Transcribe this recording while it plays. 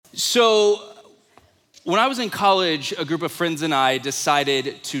So when I was in college, a group of friends and I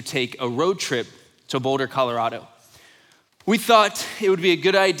decided to take a road trip to Boulder, Colorado. We thought it would be a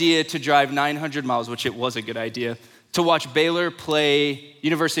good idea to drive 900 miles, which it was a good idea, to watch Baylor play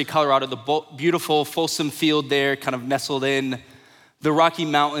University of Colorado, the beautiful Folsom Field there, kind of nestled in the Rocky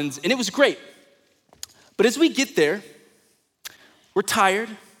Mountains, and it was great. But as we get there, we're tired.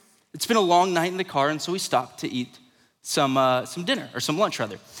 It's been a long night in the car, and so we stopped to eat some dinner, or some lunch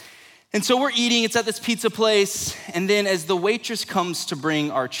rather. And so we're eating, it's at this pizza place, and then as the waitress comes to bring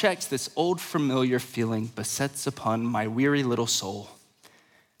our checks, this old familiar feeling besets upon my weary little soul.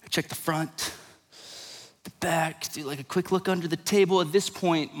 I check the front, the back, do like a quick look under the table. At this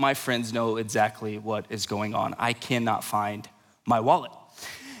point, my friends know exactly what is going on. I cannot find my wallet.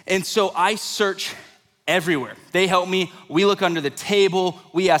 And so I search everywhere. They help me. We look under the table.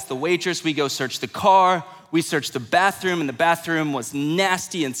 We ask the waitress. We go search the car. We searched the bathroom, and the bathroom was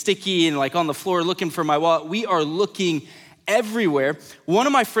nasty and sticky and like on the floor looking for my wallet. We are looking everywhere. One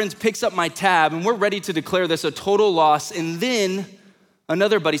of my friends picks up my tab, and we're ready to declare this a total loss. And then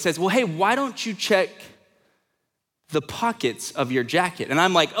another buddy says, well, hey, why don't you check the pockets of your jacket? And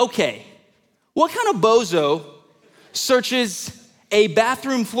I'm like, okay, what kind of bozo searches a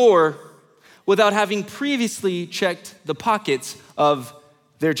bathroom floor without having previously checked the pockets of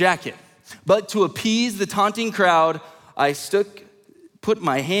their jacket? But to appease the taunting crowd, I put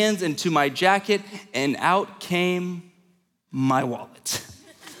my hands into my jacket, and out came my wallet.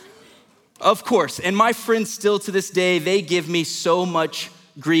 Of course, and my friends still to this day, they give me so much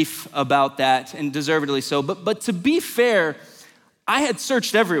grief about that, and deservedly so. But to be fair, I had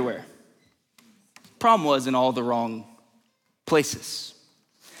searched everywhere. Problem was in all the wrong places.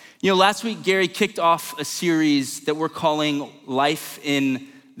 You know, last week, Gary kicked off a series that we're calling Life in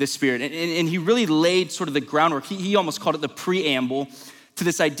the Spirit. And he really laid sort of the groundwork. He almost called it the preamble to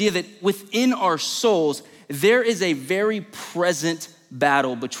this idea that within our souls, there is a very present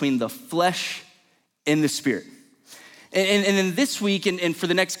battle between the flesh and the spirit. And then this week and for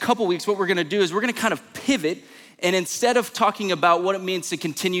the next couple weeks, what we're gonna do is we're gonna kind of pivot, and instead of talking about what it means to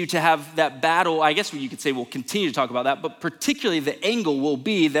continue to have that battle, I guess you could say we'll continue to talk about that, but particularly the angle will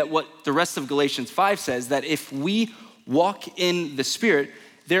be that what the rest of Galatians 5 says, that if we walk in the Spirit,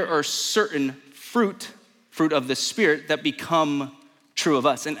 there are certain fruit of the Spirit that become true of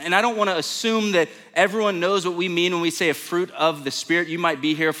us. And I don't wanna assume that everyone knows what we mean when we say a fruit of the Spirit. You might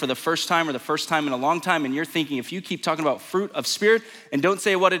be here for the first time or the first time in a long time, and you're thinking, if you keep talking about fruit of Spirit and don't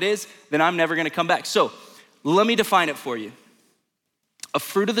say what it is, then I'm never gonna come back. So let me define it for you. A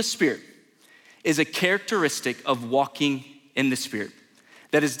fruit of the Spirit is a characteristic of walking in the Spirit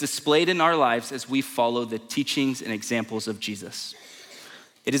that is displayed in our lives as we follow the teachings and examples of Jesus.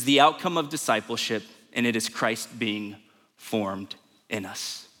 It is the outcome of discipleship, and it is Christ being formed in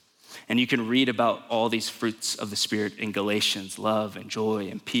us. And you can read about all these fruits of the Spirit in Galatians: love and joy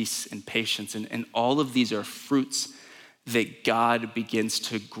and peace and patience. And all of these are fruits that God begins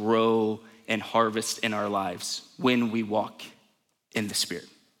to grow and harvest in our lives when we walk in the Spirit.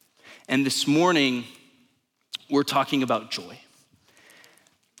 And this morning, we're talking about joy.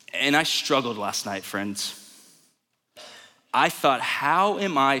 And I struggled last night, friends. I thought, how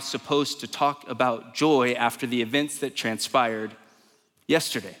am I supposed to talk about joy after the events that transpired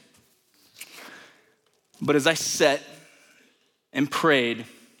yesterday? But as I sat and prayed,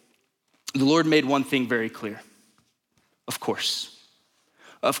 the Lord made one thing very clear. Of course,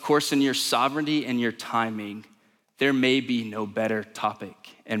 in your sovereignty and your timing, there may be no better topic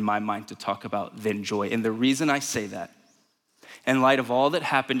in my mind to talk about than joy. And the reason I say that, in light of all that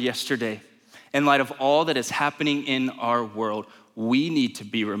happened yesterday, in light of all that is happening in our world, we need to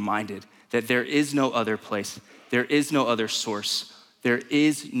be reminded that there is no other place, there is no other source, there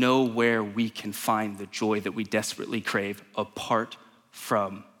is nowhere we can find the joy that we desperately crave apart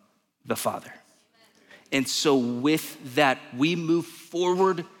from the Father. And so with that, we move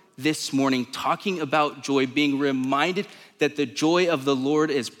forward this morning talking about joy, being reminded that the joy of the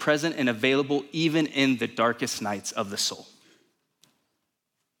Lord is present and available even in the darkest nights of the soul.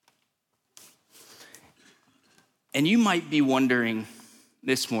 And you might be wondering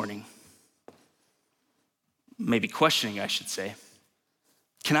this morning, maybe questioning, I should say,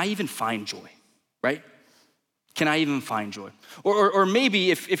 can I even find joy, right? Can I even find joy? Or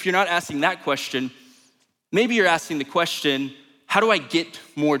maybe if you're not asking that question, maybe you're asking the question, how do I get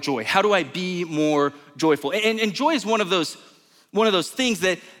more joy? How do I be more joyful? And joy is one of those things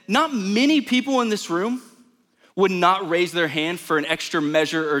that not many people in this room would not raise their hand for an extra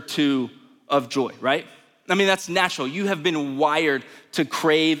measure or two of joy, right? I mean, that's natural. You have been wired to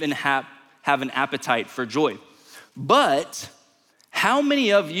crave and have an appetite for joy. But How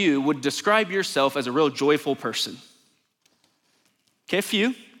many of you would describe yourself as a real joyful person? Okay, a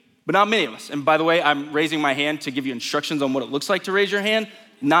few, but not many of us. And by the way, I'm raising my hand to give you instructions on what it looks like to raise your hand,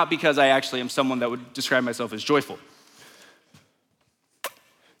 not because I actually am someone that would describe myself as joyful.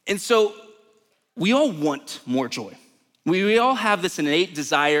 And so we all want more joy. We all have this innate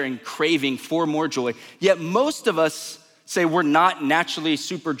desire and craving for more joy, yet most of us say we're not naturally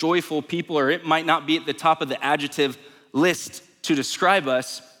super joyful people, or it might not be at the top of the adjective list to describe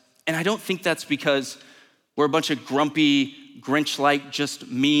us. And I don't think that's because we're a bunch of grumpy, Grinch-like, just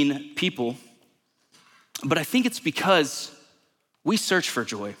mean people. But I think it's because we search for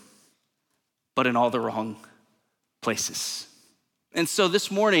joy, but in all the wrong places. And so this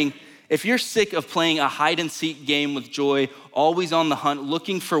morning, if you're sick of playing a hide and seek game with joy, always on the hunt,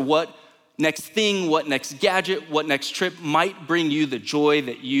 looking for what next thing, what next gadget, what next trip might bring you the joy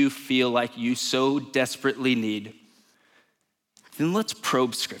that you feel like you so desperately need, then let's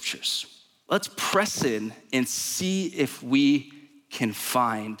probe scriptures. Let's press in and see if we can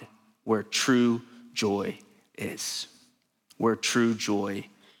find where true joy is, where true joy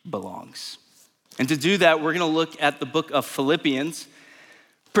belongs. And to do that, we're gonna look at the book of Philippians,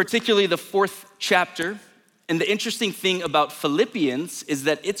 particularly the 4th chapter. And the interesting thing about Philippians is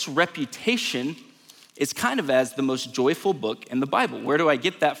that its reputation is kind of as the most joyful book in the Bible. Where do I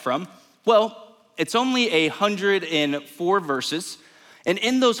get that from? Well, it's only 104 verses. And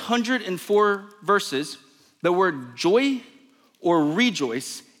in those 104 verses, the word joy or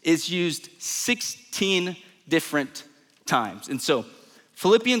rejoice is used 16 different times. And so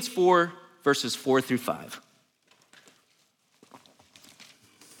Philippians 4, verses 4 through 5.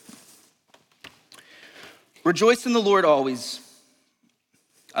 Rejoice in the Lord always.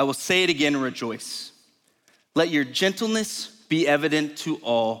 I will say it again, rejoice. Let your gentleness be evident to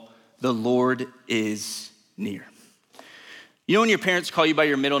all. The Lord is near. You know when your parents call you by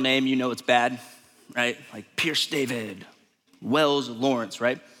your middle name, you know it's bad, right? Like Pierce David, Wells Lawrence,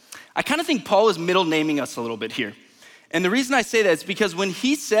 right? I kind of think Paul is middle naming us a little bit here. And the reason I say that is because when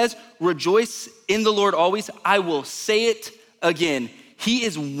he says, rejoice in the Lord always, I will say it again. He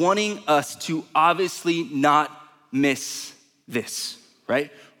is wanting us to obviously not miss this,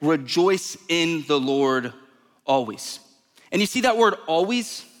 right? Rejoice in the Lord always. And you see that word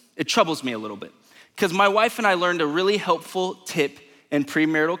always, it troubles me a little bit. Because my wife and I learned a really helpful tip in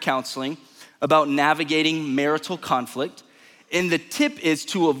premarital counseling about navigating marital conflict. And the tip is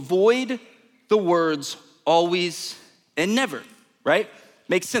to avoid the words always and never, right?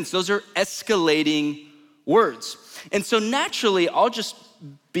 Makes sense. Those are escalating words. And so naturally, I'll just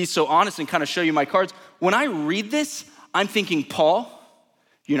be so honest and kind of show you my cards. When I read this, I'm thinking, Paul,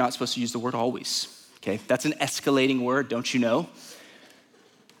 you're not supposed to use the word always, okay? That's an escalating word, don't you know?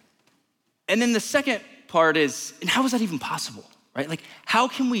 And then the second part is, and how is that even possible, right? Like, how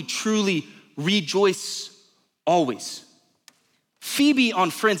can we truly rejoice always? Phoebe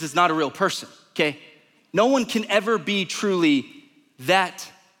on Friends is not a real person, okay? No one can ever be truly that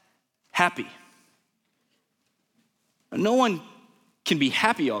happy. No one can be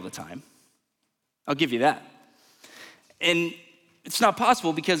happy all the time. I'll give you that. And it's not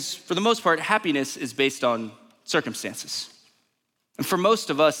possible because for the most part, happiness is based on circumstances. And for most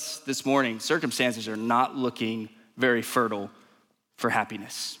of us this morning, circumstances are not looking very fertile for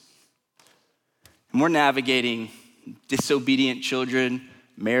happiness. And we're navigating disobedient children,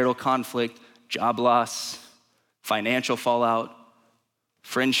 marital conflict, job loss, financial fallout,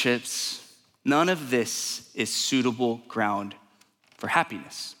 friendships. None of this is suitable ground for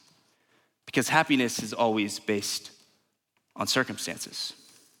happiness because happiness is always based on circumstances.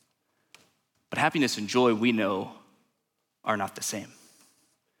 But happiness and joy, we know, are not the same.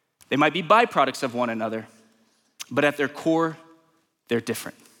 They might be byproducts of one another, but at their core, they're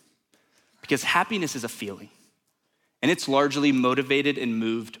different. Because happiness is a feeling, and it's largely motivated and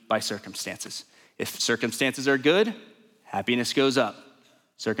moved by circumstances. If circumstances are good, happiness goes up.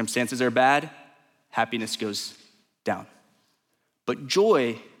 Circumstances are bad, happiness goes down. But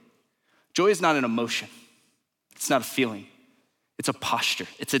joy is not an emotion. It's not a feeling. It's a posture.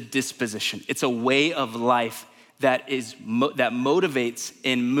 It's a disposition. It's a way of life that motivates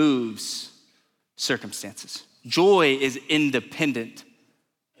and moves circumstances. Joy is independent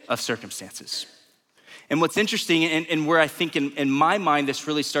of circumstances. And what's interesting, and where I think in my mind this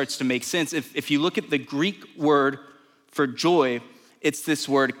really starts to make sense, if you look at the Greek word for joy, it's this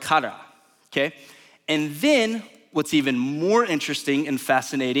word kara, okay? And then what's even more interesting and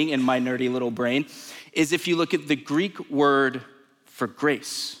fascinating in my nerdy little brain is if you look at the Greek word for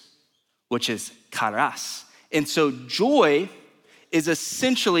grace, which is charis. And so joy is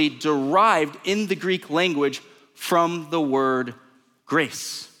essentially derived in the Greek language from the word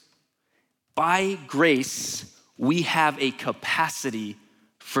grace. By grace, we have a capacity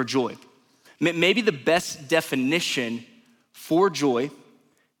for joy. Maybe the best definition for joy,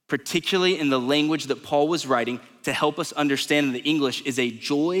 particularly in the language that Paul was writing to help us understand in the English, is a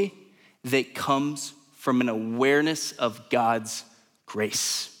joy that comes from an awareness of God's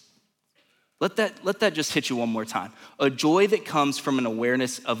grace. Let that just hit you one more time. A joy that comes from an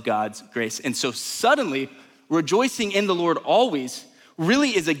awareness of God's grace. And so suddenly, rejoicing in the Lord always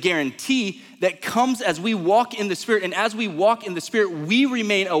really is a guarantee that comes as we walk in the Spirit. And as we walk in the Spirit, we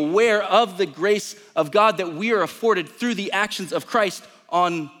remain aware of the grace of God that we are afforded through the actions of Christ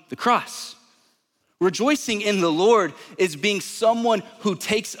on the cross. Rejoicing in the Lord is being someone who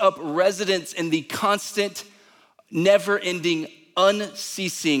takes up residence in the constant, never-ending,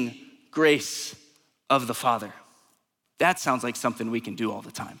 unceasing grace of the Father. That sounds like something we can do all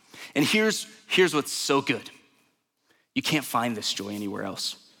the time. And here's what's so good. You can't find this joy anywhere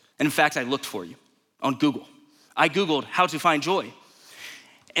else. And in fact, I looked for you on Google. I Googled how to find joy.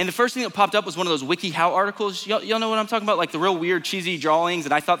 And the first thing that popped up was one of those WikiHow articles. Y'all know what I'm talking about? Like the real weird, cheesy drawings.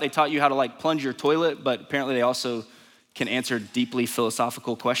 And I thought they taught you how to like plunge your toilet, but apparently they also can answer deeply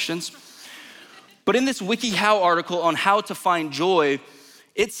philosophical questions. But in this WikiHow article on how to find joy,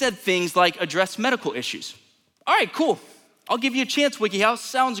 it said things like address medical issues. All right, cool. I'll give you a chance, WikiHow.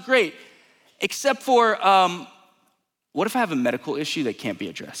 Sounds great. Except for, what if I have a medical issue that can't be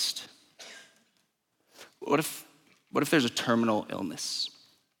addressed? What if there's a terminal illness?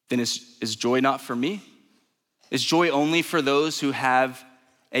 Then is joy not for me? Is joy only for those who have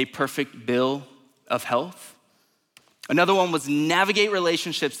a perfect bill of health? Another one was navigate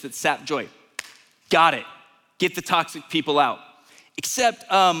relationships that sap joy. Got it. Get the toxic people out. Except,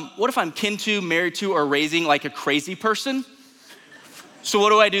 what if I'm kin to, married to, or raising like a crazy person? So what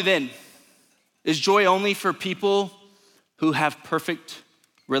do I do then? Is joy only for people who have perfect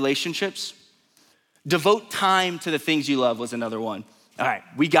relationships? Devote time to the things you love was another one. All right,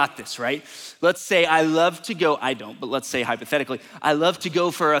 we got this, right? Let's say I love to go, I don't, but let's say hypothetically, I love to go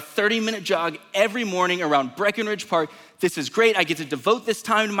for a 30-minute jog every morning around Breckenridge Park. This is great. I get to devote this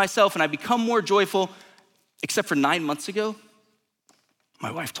time to myself and I become more joyful. Except for 9 months ago, my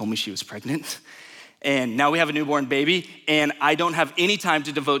wife told me she was pregnant. And now we have a newborn baby, and I don't have any time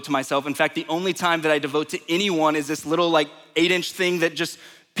to devote to myself. In fact, the only time that I devote to anyone is this little like 8-inch thing that just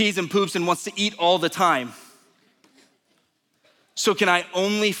pees and poops and wants to eat all the time. So can I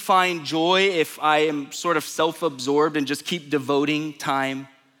only find joy if I am sort of self-absorbed and just keep devoting time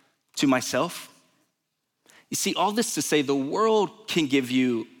to myself? You see, all this to say the world can give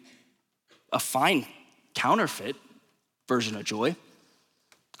you a fine counterfeit version of joy.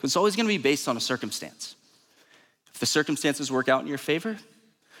 It's always gonna be based on a circumstance. If the circumstances work out in your favor,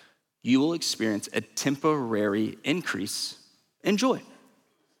 you will experience a temporary increase in joy.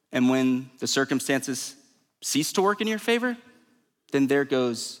 And when the circumstances cease to work in your favor, then there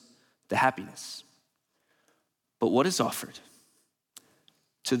goes the happiness. But what is offered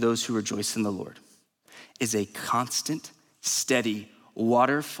to those who rejoice in the Lord is a constant, steady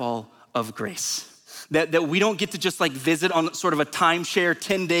waterfall of grace. That we don't get to just like visit on sort of a timeshare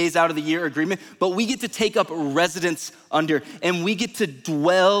 10 days out of the year agreement, but we get to take up residence under, and we get to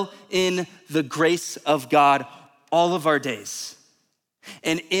dwell in the grace of God all of our days.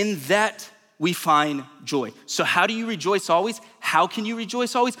 And in that, we find joy. So how do you rejoice always? How can you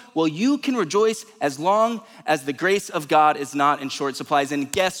rejoice always? Well, you can rejoice as long as the grace of God is not in short supplies. And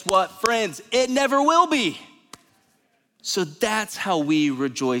guess what, friends? It never will be. So that's how we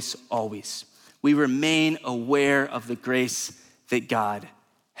rejoice always. We remain aware of the grace that God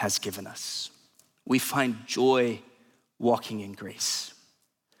has given us. We find joy walking in grace.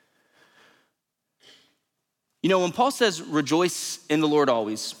 You know, when Paul says rejoice in the Lord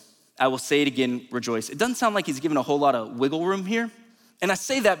always, I will say it again, rejoice. It doesn't sound like he's given a whole lot of wiggle room here. And I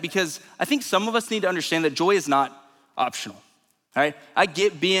say that because I think some of us need to understand that joy is not optional, all right? I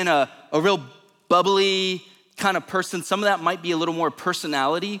get being a real bubbly kind of person. Some of that might be a little more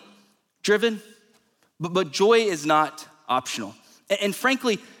personality driven, but joy is not optional. And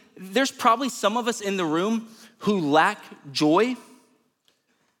frankly, there's probably some of us in the room who lack joy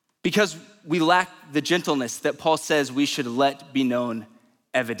because we lack the gentleness that Paul says we should let be known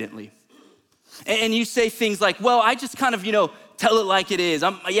evidently. And you say things like, well, I just kind of, tell it like it is.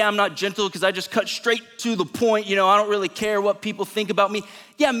 I'm not gentle because I just cut straight to the point. I don't really care what people think about me.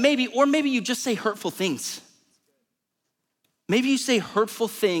 Yeah, maybe, or maybe you just say hurtful things. Maybe you say hurtful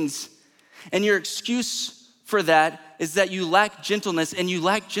things and your excuse for that is that you lack gentleness, and you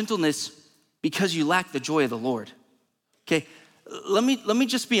lack gentleness because you lack the joy of the Lord. Okay, let me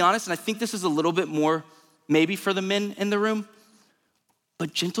just be honest, and I think this is a little bit more maybe for the men in the room.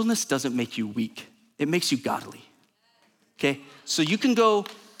 But gentleness doesn't make you weak. It makes you godly, okay? So you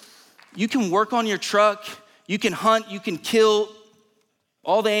can work on your truck, you can hunt, you can kill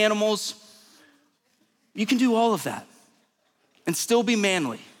all the animals. You can do all of that and still be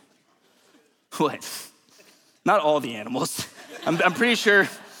manly. What? Not all the animals. I'm pretty sure.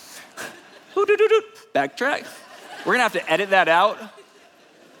 Backtrack. We're gonna have to edit that out.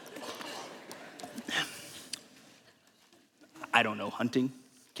 I don't know hunting,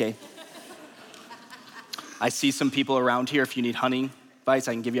 okay? I see some people around here. If you need hunting advice,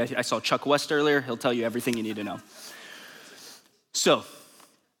 I can give you. I saw Chuck West earlier. He'll tell you everything you need to know. So,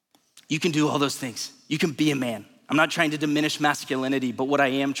 you can do all those things. You can be a man. I'm not trying to diminish masculinity, but what I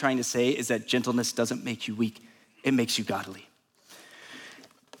am trying to say is that gentleness doesn't make you weak. It makes you godly.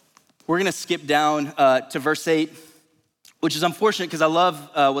 We're gonna skip down to verse 8, which is unfortunate because I love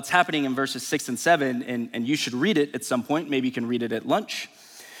what's happening in verses 6 and 7, and you should read it at some point. Maybe you can read it at lunch,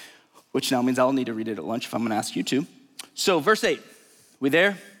 which now means I'll need to read it at lunch if I'm gonna ask you to. So verse 8, we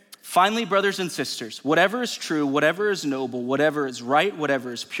there? Finally, brothers and sisters, whatever is true, whatever is noble, whatever is right,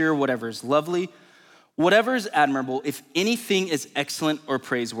 whatever is pure, whatever is lovely, whatever is admirable, if anything is excellent or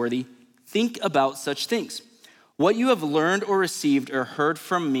praiseworthy, think about such things. What you have learned or received or heard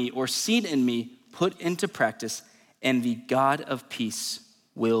from me or seen in me, put into practice, and the God of peace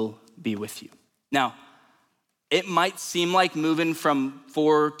will be with you. Now, it might seem like moving from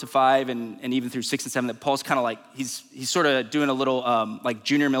 4 to 5 and even through 6 and 7 that Paul's kind of like, he's sort of doing a little like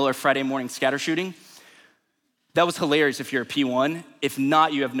Junior Miller Friday morning scatter shooting. That was hilarious if you're a P1. If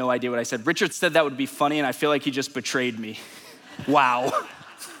not, you have no idea what I said. Richard said that would be funny, and I feel like he just betrayed me. Wow.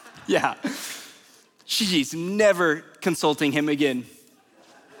 Yeah. Jeez, never consulting him again.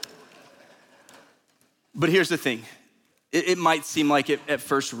 But here's the thing. It might seem like it at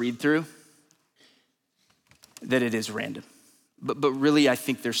first read through that it is random. But really, I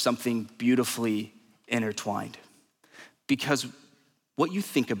think there's something beautifully intertwined. Because what you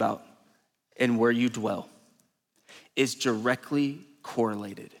think about and where you dwell is directly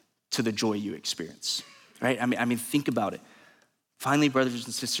correlated to the joy you experience, right? I mean, think about it. Finally, brothers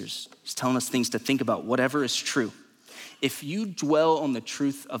and sisters, he's telling us things to think about, whatever is true. If you dwell on the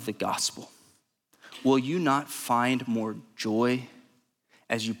truth of the gospel, will you not find more joy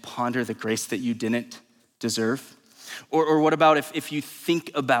as you ponder the grace that you didn't deserve? Or what about if you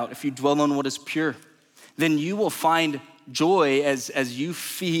dwell on what is pure, then you will find joy as you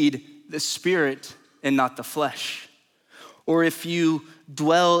feed the spirit and not the flesh. Or if you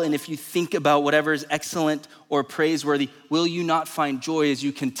dwell and if you think about whatever is excellent or praiseworthy, will you not find joy as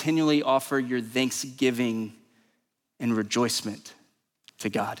you continually offer your thanksgiving and rejoicement to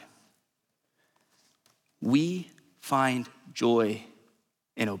God? We find joy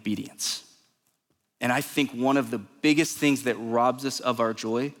in obedience. And I think one of the biggest things that robs us of our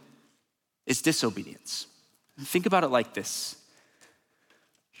joy is disobedience. Think about it like this.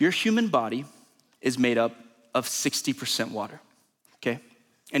 Your human body is made up of 60% water, okay?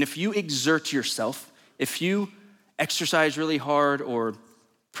 And if you exert yourself, if you exercise really hard or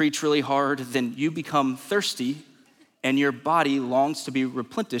preach really hard, then you become thirsty and your body longs to be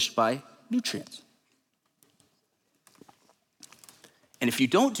replenished by nutrients. And if you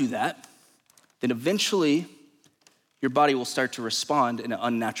don't do that, then eventually your body will start to respond in an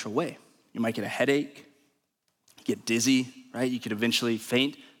unnatural way. You might get a headache, get dizzy, right? You could eventually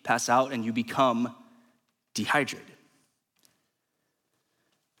faint, pass out, and you become dehydrated.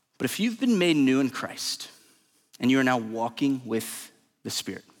 But if you've been made new in Christ and you are now walking with the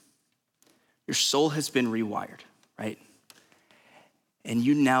Spirit, your soul has been rewired, right? And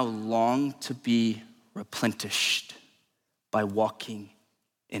you now long to be replenished by walking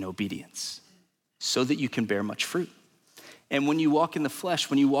in obedience so that you can bear much fruit. And when you walk in the flesh,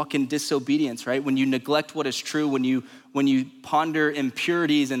 when you walk in disobedience, right? When you neglect what is true, when you ponder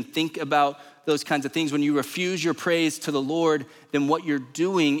impurities and think about those kinds of things, when you refuse your praise to the Lord, then what you're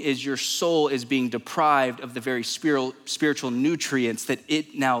doing is your soul is being deprived of the very spiritual nutrients that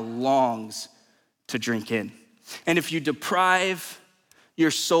it now longs to drink in. And if you deprive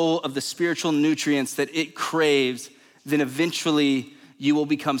your soul of the spiritual nutrients that it craves, then eventually you will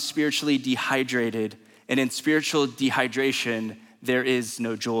become spiritually dehydrated. And in spiritual dehydration, there is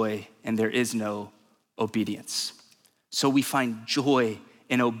no joy and there is no obedience. So we find joy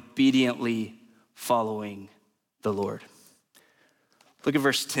in obediently following the Lord. Look at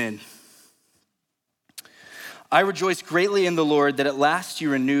verse 10. I rejoice greatly in the Lord that at last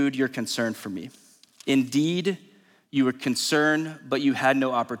you renewed your concern for me. Indeed, you were concerned, but you had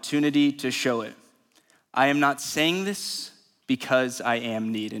no opportunity to show it. I am not saying this because I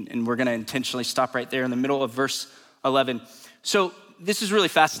am need. And we're gonna intentionally stop right there in the middle of verse 11. So this is really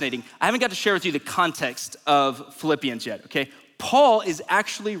fascinating. I haven't got to share with you the context of Philippians yet, okay? Paul is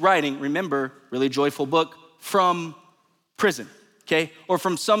actually writing, remember, really joyful book, from prison, okay? Or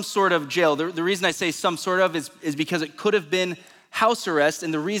from some sort of jail. The reason I say some sort of is because it could have been house arrest.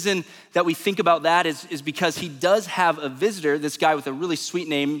 And the reason that we think about that is because he does have a visitor, this guy with a really sweet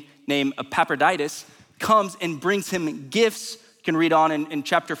name named Epaphroditus, comes and brings him gifts. You can read on in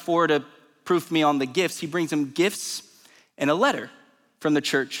chapter 4 to proof me on the gifts. He brings him gifts and a letter from the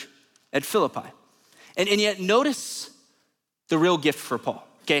church at Philippi. And yet notice the real gift for Paul,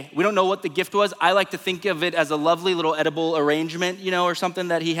 okay? We don't know what the gift was. I like to think of it as a lovely little edible arrangement, or something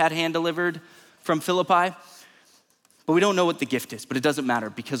that he had hand delivered from Philippi. But we don't know what the gift is, but it doesn't matter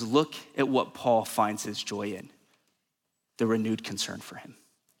because look at what Paul finds his joy in. The renewed concern for him.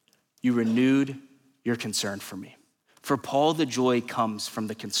 You renewed your concern for me. For Paul, the joy comes from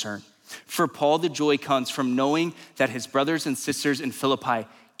the concern. For Paul, the joy comes from knowing that his brothers and sisters in Philippi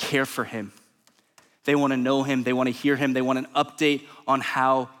care for him. They want to know him. They want to hear him. They want an update on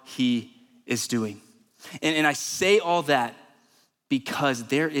how he is doing. And I say all that because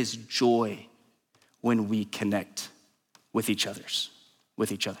there is joy when we connect with each other.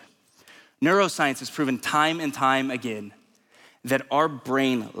 Neuroscience has proven time and time again that our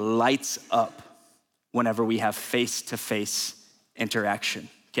brain lights up whenever we have face-to-face interaction.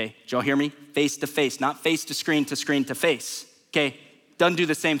 Okay, did y'all hear me? Face-to-face, not face to screen to face. Okay, doesn't do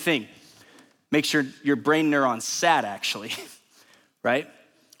the same thing. Makes your brain neurons sad, actually, right?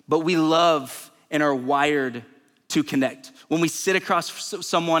 But we love and are wired to connect. When we sit across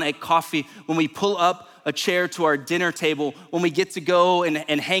someone at coffee, when we pull up a chair to our dinner table, when we get to go and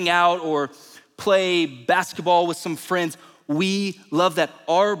hang out or play basketball with some friends, we love that.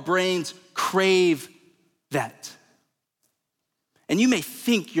 Our brains crave that. And you may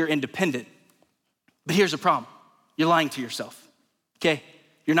think you're independent, but here's the problem. You're lying to yourself, okay?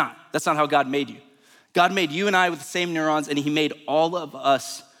 You're not. That's not how God made you. God made you and I with the same neurons, and he made all of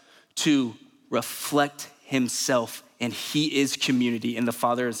us to reflect himself, and he is community in the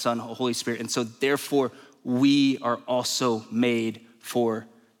Father and Son, Holy Spirit. And so therefore, we are also made for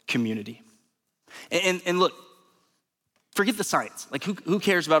community. And look, forget the science. Like who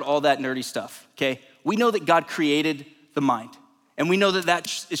cares about all that nerdy stuff, okay? We know that God created the mind. And we know that that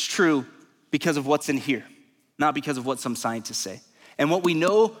is true because of what's in here, not because of what some scientists say. And what we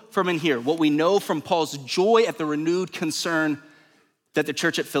know from in here, what we know from Paul's joy at the renewed concern that the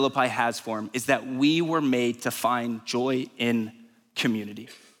church at Philippi has for him is that we were made to find joy in community.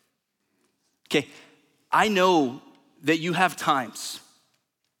 Okay, I know that you have times,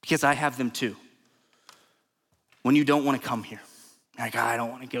 because I have them too, when you don't want to come here. Like, I don't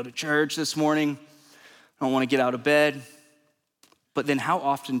want to go to church this morning. I don't want to get out of bed. But then how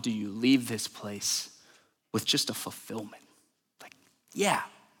often do you leave this place with just a fulfillment? Like, yeah,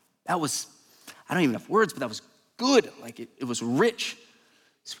 that was, I don't even have words, but that was good. Like it was rich.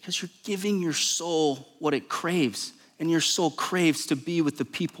 It's because you're giving your soul what it craves. And your soul craves to be with the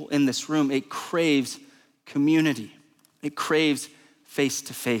people in this room. It craves community. It craves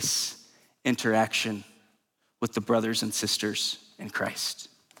face-to-face interaction with the brothers and sisters in Christ.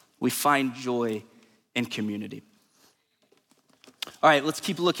 We find joy in community. All right, let's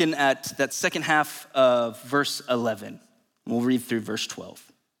keep looking at that second half of verse 11. We'll read through verse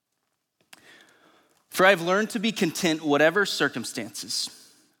 12. For I've learned to be content whatever circumstances.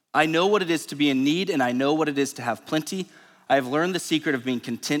 I know what it is to be in need, and I know what it is to have plenty. I have learned the secret of being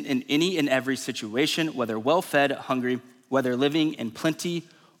content in any and every situation, whether well-fed, hungry, whether living in plenty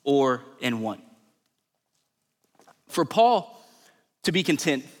or in want. For Paul to be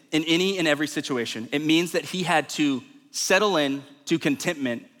content in any and every situation, it means that he had to settle in to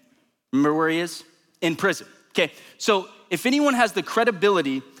contentment. Remember where he is? In prison. Okay, so if anyone has the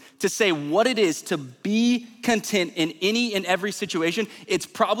credibility to say what it is to be content in any and every situation, it's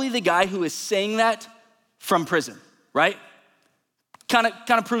probably the guy who is saying that from prison, right? Kind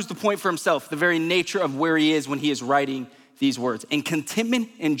of proves the point for himself, the very nature of where he is when he is writing these words. And contentment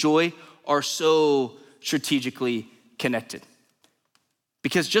and joy are so strategically connected.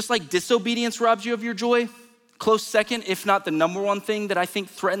 Because just like disobedience robs you of your joy, close second, if not the number one thing that I think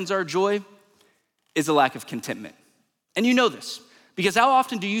threatens our joy, is a lack of contentment. And you know this, because how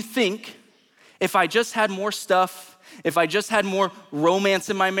often do you think, if I just had more stuff, if I just had more romance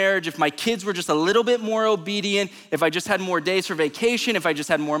in my marriage, if my kids were just a little bit more obedient, if I just had more days for vacation, if I just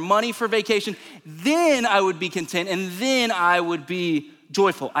had more money for vacation, then I would be content and then I would be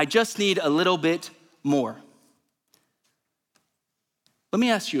joyful. I just need a little bit more. Let me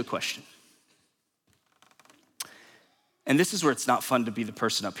ask you a question. And this is where it's not fun to be the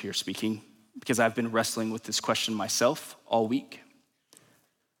person up here speaking, because I've been wrestling with this question myself all week.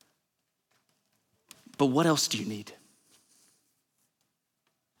 But what else do you need?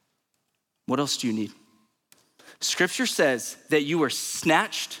 What else do you need? Scripture says that you were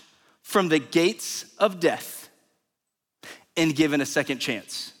snatched from the gates of death and given a second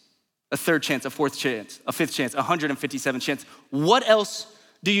chance, a third chance, a fourth chance, a fifth chance, 157th chance. What else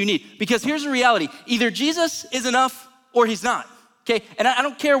do you need? Because here's the reality. Either Jesus is enough or he's not, okay? And I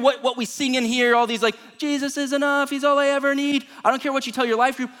don't care what we sing in here, all these like, Jesus is enough, he's all I ever need. I don't care what you tell your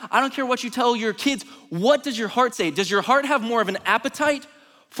life group. I don't care what you tell your kids. What does your heart say? Does your heart have more of an appetite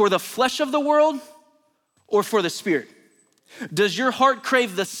for the flesh of the world or for the spirit? Does your heart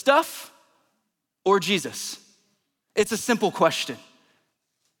crave the stuff or Jesus? It's a simple question.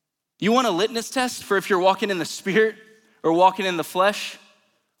 You want a litmus test for if you're walking in the spirit or walking in the flesh?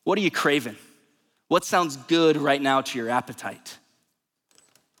 What are you craving? What sounds good right now to your appetite?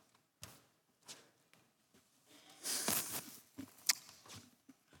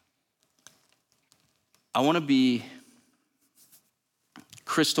 I want to be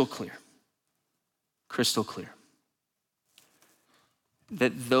crystal clear,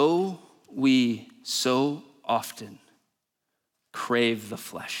 that though we so often crave the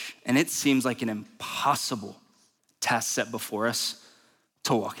flesh, and it seems like an impossible task set before us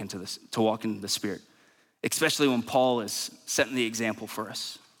to walk into the Spirit, especially when Paul is setting the example for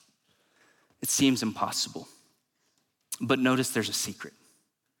us. It seems impossible. But notice there's a secret.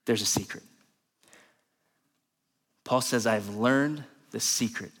 There's a secret. Paul says, I've learned the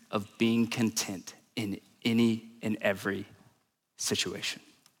secret of being content in any and every situation.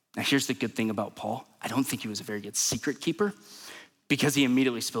 Now, here's the good thing about Paul. I don't think he was a very good secret keeper because he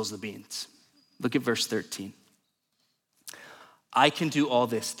immediately spills the beans. Look at verse 13. I can do all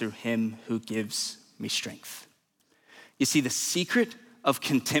this through him who gives me strength. You see, the secret of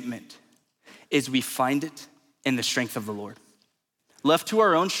contentment is we find it in the strength of the Lord. Left to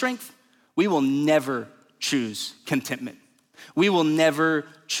our own strength, we will never choose contentment. We will never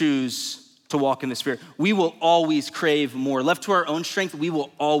choose to walk in the Spirit. We will always crave more. Left to our own strength, we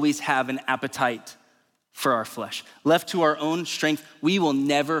will always have an appetite for our flesh. Left to our own strength, we will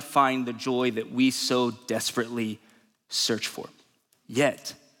never find the joy that we so desperately search for.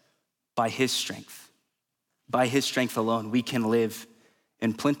 Yet, by his strength alone, we can live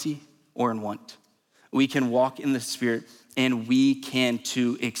in plenty or in want. We can walk in the Spirit, and we can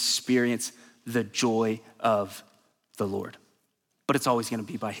too experience the joy of the Lord. But it's always gonna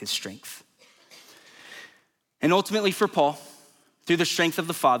be by his strength. And ultimately for Paul, through the strength of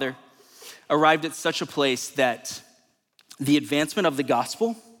the Father, arrived at such a place that the advancement of the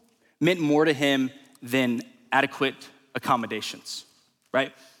gospel meant more to him than adequate accommodations,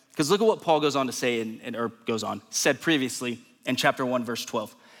 right? Because look at what Paul goes on to say, said previously in chapter 1, verse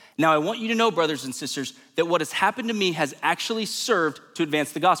 12. Now I want you to know, brothers and sisters, that what has happened to me has actually served to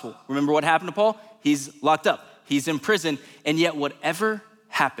advance the gospel. Remember what happened to Paul? He's locked up, he's in prison, and yet whatever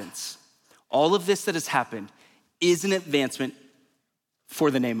happens, all of this that has happened is an advancement for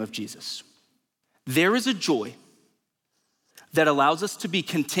the name of Jesus. There is a joy that allows us to be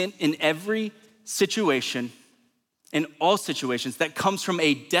content in every situation, in all situations, that comes from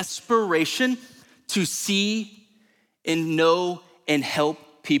a desperation to see and know and help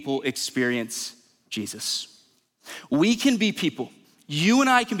people experience Jesus. We can be people. You and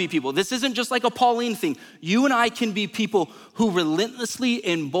I can be people. This isn't just like a Pauline thing. You and I can be people who relentlessly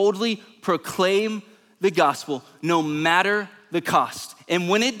and boldly proclaim the gospel no matter the cost. And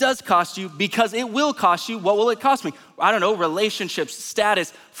when it does cost you, because it will cost you, what will it cost me? I don't know, relationships,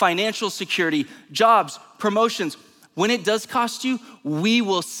 status, financial security, jobs, promotions. When it does cost you, we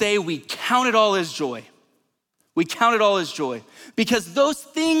will say we count it all as joy. We count it all as joy because those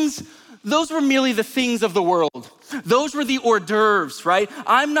things, those were merely the things of the world. Those were the hors d'oeuvres, right?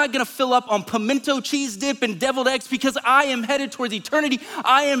 I'm not gonna fill up on pimento cheese dip and deviled eggs because I am headed towards eternity.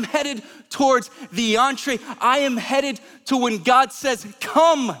 I am headed towards the entree. I am headed to when God says,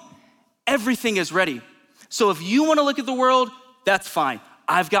 come, everything is ready. So if you wanna look at the world, that's fine.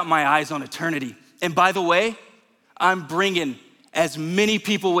 I've got my eyes on eternity. And by the way, I'm bringing as many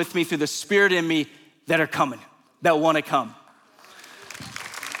people with me through the Spirit in me that are coming, that wanna come.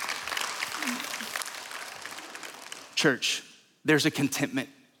 Church, there's a contentment.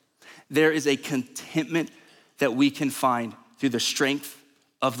 There is a contentment that we can find through the strength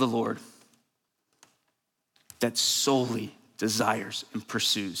of the Lord that solely desires and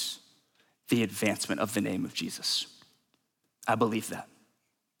pursues the advancement of the name of Jesus. I believe that.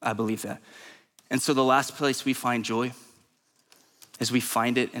 I believe that. And so the last place we find joy is we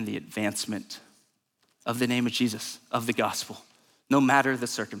find it in the advancement of the name of Jesus, of the gospel, no matter the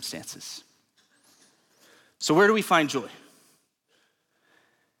circumstances. So where do we find joy?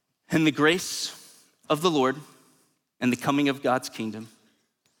 In the grace of the Lord and the coming of God's kingdom,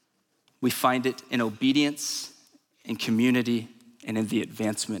 we find it in obedience, in community, and in the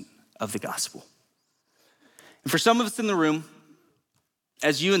advancement of the gospel. And for some of us in the room,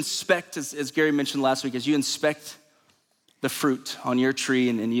 as you inspect, as Gary mentioned last week, as you inspect the fruit on your tree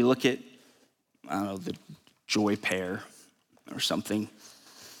and you look at, I don't know, the joy pear or something,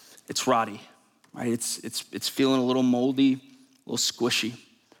 it's rotty, right? It's feeling a little moldy, a little squishy.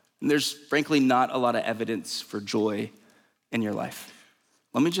 And there's frankly not a lot of evidence for joy in your life.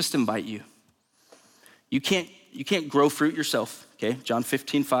 Let me just invite you. You can't grow fruit yourself, okay? John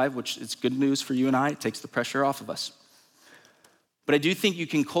 15:5, which is good news for you and I. It takes the pressure off of us. But I do think you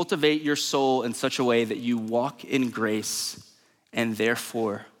can cultivate your soul in such a way that you walk in grace and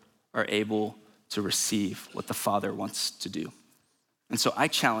therefore are able to receive what the Father wants to do. And so I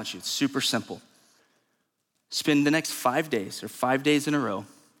challenge you, it's super simple. Spend the next 5 days or 5 days in a row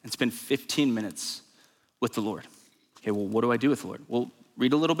and spend 15 minutes with the Lord. Okay, well, what do I do with the Lord? Well,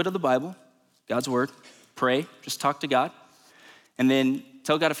 read a little bit of the Bible, God's word, pray, just talk to God, and then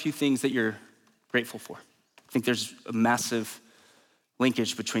tell God a few things that you're grateful for. I think there's a massive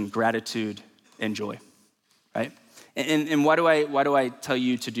linkage between gratitude and joy, right? And why do I tell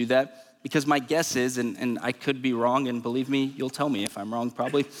you to do that? Because my guess is, and I could be wrong, and believe me, you'll tell me if I'm wrong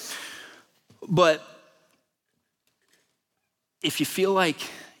probably, but if you feel like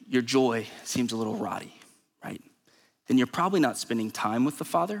your joy seems a little rotty, right, then you're probably not spending time with the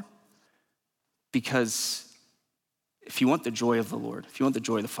Father, because if you want the joy of the Lord, if you want the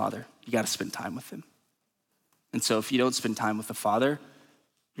joy of the Father, you got to spend time with him. And so if you don't spend time with the Father,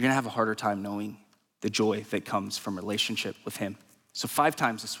 you're gonna have a harder time knowing the joy that comes from relationship with him. So 5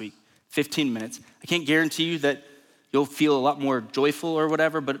 times this week, 15 minutes. I can't guarantee you that you'll feel a lot more joyful or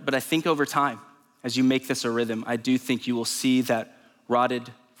whatever, but I think over time, as you make this a rhythm, I do think you will see that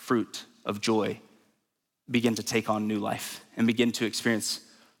rotted fruit of joy begin to take on new life and begin to experience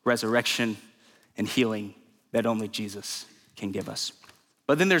resurrection and healing that only Jesus can give us.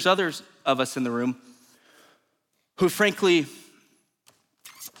 But then there's others of us in the room who frankly,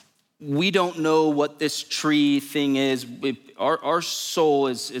 we don't know what this tree thing is. Our soul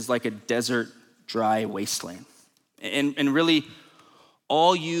is like a desert, dry wasteland. And really,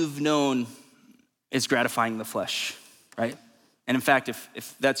 all you've known is gratifying the flesh, right? And in fact,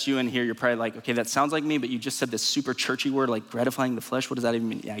 if that's you in here, you're probably like, okay, that sounds like me, but you just said this super churchy word, like gratifying the flesh. What does that even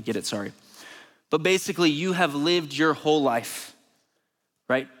mean? Yeah, I get it, sorry. But basically, you have lived your whole life,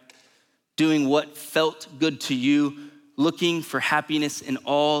 right? Doing what felt good to you, looking for happiness in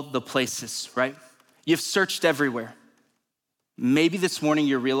all the places, right? You've searched everywhere. Maybe this morning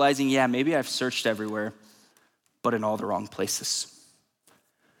you're realizing, yeah, maybe I've searched everywhere, but in all the wrong places.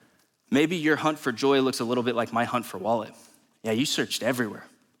 Maybe your hunt for joy looks a little bit like my hunt for wallet. Yeah, you searched everywhere.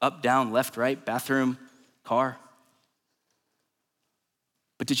 Up, down, left, right, bathroom, car.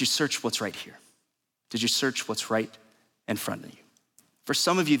 But did you search what's right here? Did you search what's right in front of you? For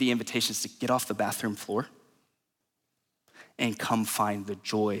some of you, the invitation is to get off the bathroom floor and come find the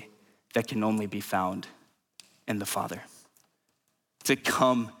joy that can only be found in the Father. To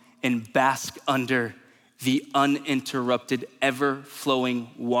come and bask under the uninterrupted, ever-flowing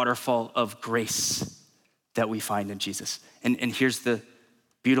waterfall of grace that we find in Jesus. And here's the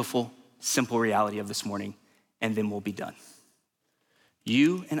beautiful, simple reality of this morning, and then we'll be done.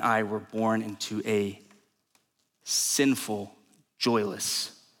 You and I were born into a sinful,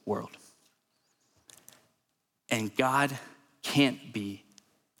 joyless world. And God can't be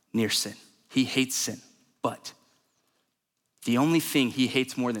near sin. He hates sin. But the only thing he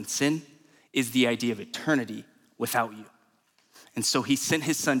hates more than sin is the idea of eternity without you. And so he sent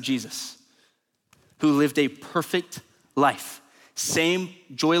his son Jesus, who lived a perfect life. Same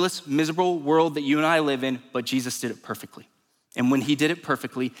joyless, miserable world that you and I live in, but Jesus did it perfectly. And when he did it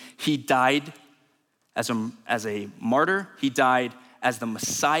perfectly, he died as a martyr. He died as the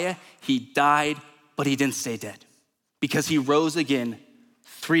Messiah. He died, but he didn't stay dead, because he rose again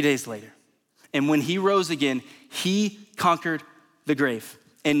 3 days later. And when he rose again, he conquered the grave.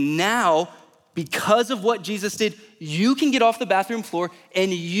 And now, because of what Jesus did, you can get off the bathroom floor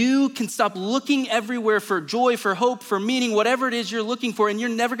and you can stop looking everywhere for joy, for hope, for meaning, whatever it is you're looking for, and you're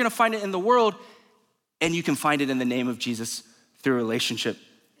never gonna find it in the world, and you can find it in the name of Jesus through a relationship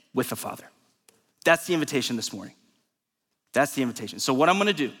with the Father. That's the invitation this morning. That's the invitation. So what I'm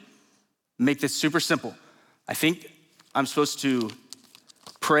gonna do, make this super simple. I think I'm supposed to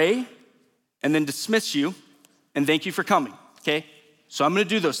pray and then dismiss you and thank you for coming, okay? So I'm gonna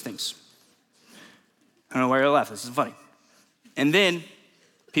do those things. I don't know why you're laughing, this is funny. And then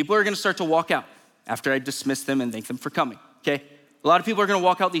people are gonna start to walk out after I dismiss them and thank them for coming, okay? A lot of people are gonna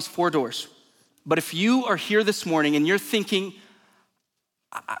walk out these 4 doors. But if you are here this morning and you're thinking,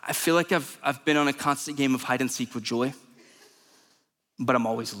 I feel like I've been on a constant game of hide and seek with joy, but I'm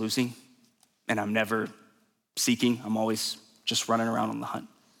always losing and I'm never seeking. I'm always just running around on the hunt.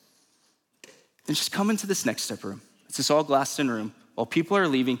 Then just come into this next step room. It's this all glassed in room. While people are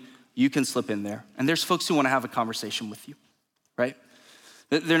leaving, you can slip in there. And there's folks who want to have a conversation with you, right?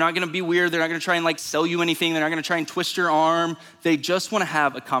 They're not gonna be weird. They're not gonna try and sell you anything. They're not gonna try and twist your arm. They just wanna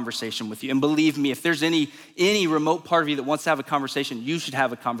have a conversation with you. And believe me, if there's any remote part of you that wants to have a conversation, you should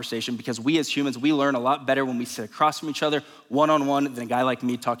have a conversation, because we as humans, we learn a lot better when we sit across from each other one-on-one than a guy like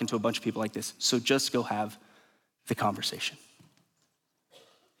me talking to a bunch of people like this. So just go have the conversation.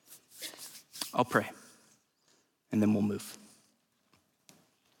 I'll pray, and then we'll move.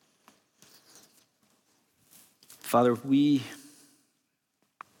 Father, we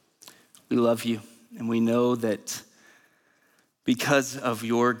love you, and we know that because of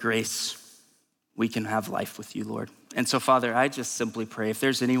your grace, we can have life with you, Lord. And so, Father, I just simply pray, if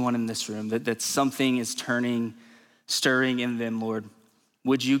there's anyone in this room that something is stirring in them, Lord,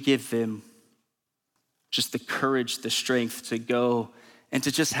 would you give them just the courage, the strength to go and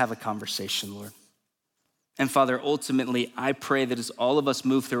to just have a conversation, Lord. And Father, ultimately, I pray that as all of us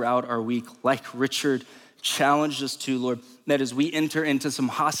move throughout our week, like Richard challenged us to, Lord, that as we enter into some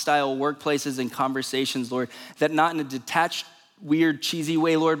hostile workplaces and conversations, Lord, that not in a detached, weird, cheesy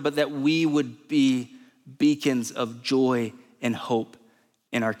way, Lord, but that we would be beacons of joy and hope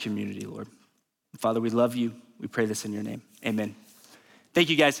in our community, Lord. Father, we love you. We pray this in your name. Amen. Thank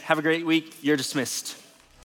you, guys. Have a great week. You're dismissed.